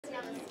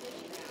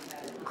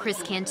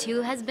Chris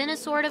Cantu has been a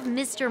sort of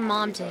Mr.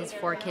 Mom to his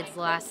 4 kids the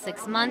last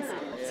 6 months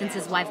since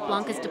his wife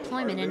Blanca's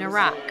deployment in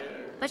Iraq.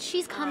 But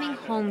she's coming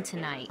home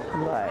tonight.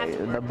 Right,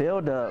 the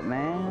build-up,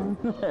 man.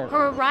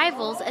 Her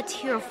arrival's a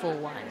tearful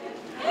one.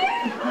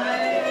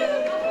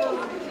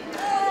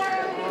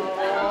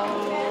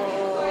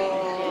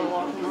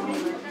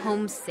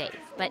 Home safe,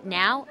 but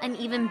now an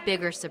even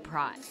bigger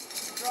surprise.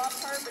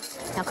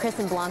 Now Chris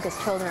and Blanca's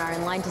children are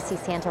in line to see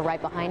Santa right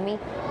behind me.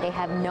 They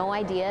have no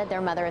idea their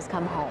mother has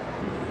come home.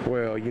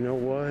 Well, you know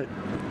what?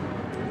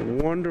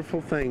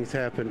 Wonderful things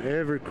happen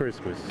every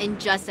Christmas. And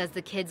just as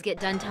the kids get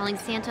done telling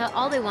Santa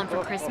all they want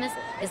for Christmas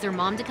is their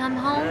mom to come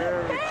home,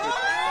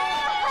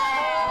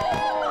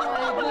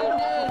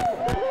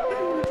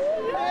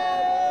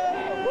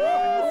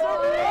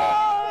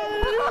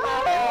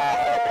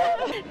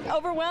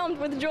 overwhelmed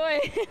with joy.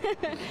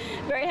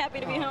 Very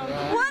happy to be home.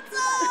 What's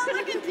up?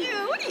 Look at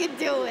you. What are you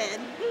doing?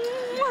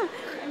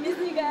 I miss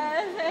you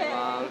guys. Hey.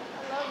 I love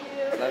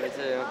you. Love you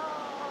too.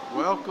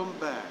 Welcome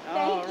back.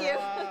 Thank you.